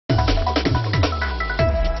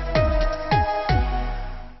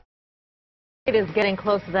It is getting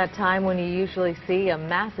close to that time when you usually see a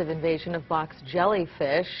massive invasion of box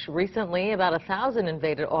jellyfish. Recently, about 1,000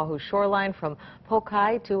 invaded Oahu shoreline from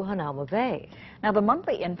Pokai to Hanauma Bay. Now, the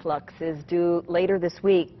monthly influx is due later this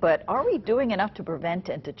week, but are we doing enough to prevent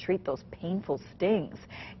and to treat those painful stings?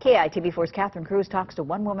 KITV4's Catherine Cruz talks to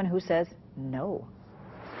one woman who says no.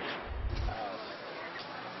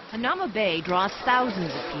 Hanauma Bay draws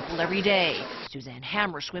thousands of people every day. Suzanne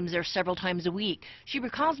Hammer swims there several times a week. She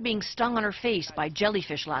recalls being stung on her face by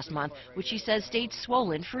jellyfish last month, which she says stayed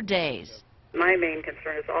swollen for days. My main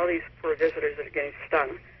concern is all these poor visitors that are getting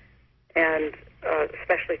stung, and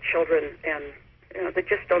especially children, and they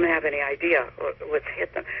just don't have any idea what's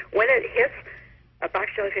hit them. When it hits, a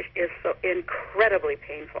box jellyfish is so incredibly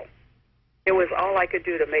painful. It was all I could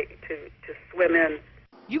do to swim in.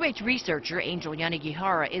 UH researcher Angel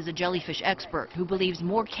Yanagihara is a jellyfish expert who believes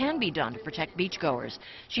more can be done to protect beachgoers.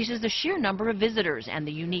 She says the sheer number of visitors and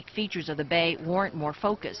the unique features of the bay warrant more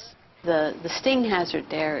focus. The sting hazard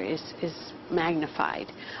there is magnified.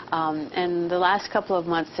 And the last couple of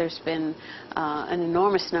months there's been an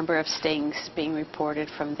enormous number of stings being reported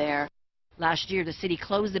from there. Last year, the city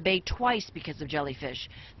closed the bay twice because of jellyfish.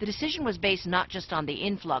 The decision was based not just on the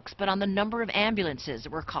influx, but on the number of ambulances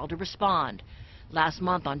that were called to respond. Last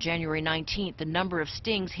month, on January 19th, the number of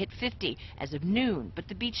stings hit 50 as of noon, but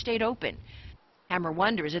the beach stayed open. Hammer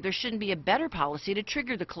wonders if there shouldn't be a better policy to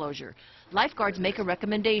trigger the closure. Lifeguards make a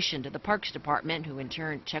recommendation to the Parks Department, who in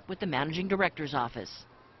turn check with the Managing Director's office.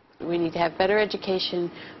 We need to have better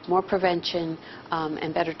education, more prevention,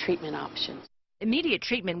 and better treatment options. Immediate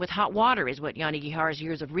treatment with hot water is what Yanagihara's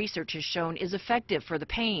years of research has shown is effective for the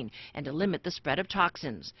pain and to limit the spread of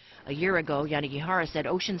toxins. A year ago, Yanagihara said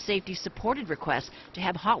Ocean Safety supported requests to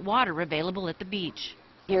have hot water available at the beach.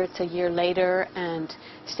 Here it's a year later and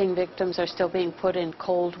sting victims are still being put in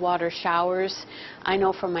cold water showers. I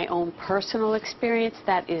know from my own personal experience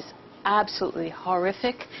that is absolutely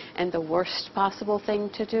horrific and the worst possible thing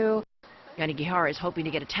to do. Yanagihara is hoping to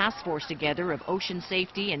get a task force together of ocean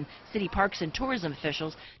safety and city parks and tourism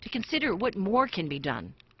officials to consider what more can be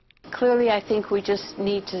done. Clearly, I think we just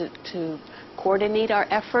need to coordinate our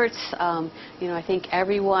efforts. I think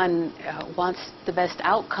everyone wants the best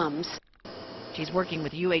outcomes. She's working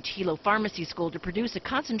with UH Hilo Pharmacy School to produce a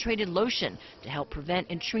concentrated lotion to help prevent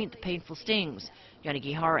and treat the painful stings.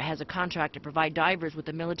 Yanagihara has a contract to provide divers with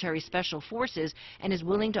the military special forces and is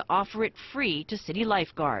willing to offer it free to city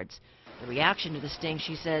lifeguards. The reaction to the sting,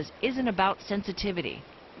 she says, isn't about sensitivity.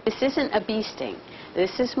 This isn't a bee sting.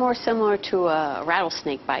 This is more similar to a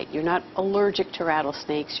rattlesnake bite. You're not allergic to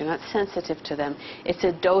rattlesnakes. You're not sensitive to them. It's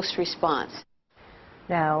a dose response.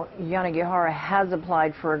 Now, Yanagihara has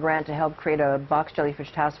applied for a grant to help create a box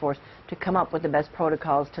jellyfish task force to come up with the best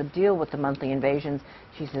protocols to deal with the monthly invasions.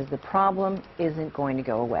 She says the problem isn't going to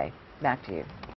go away. Back to you.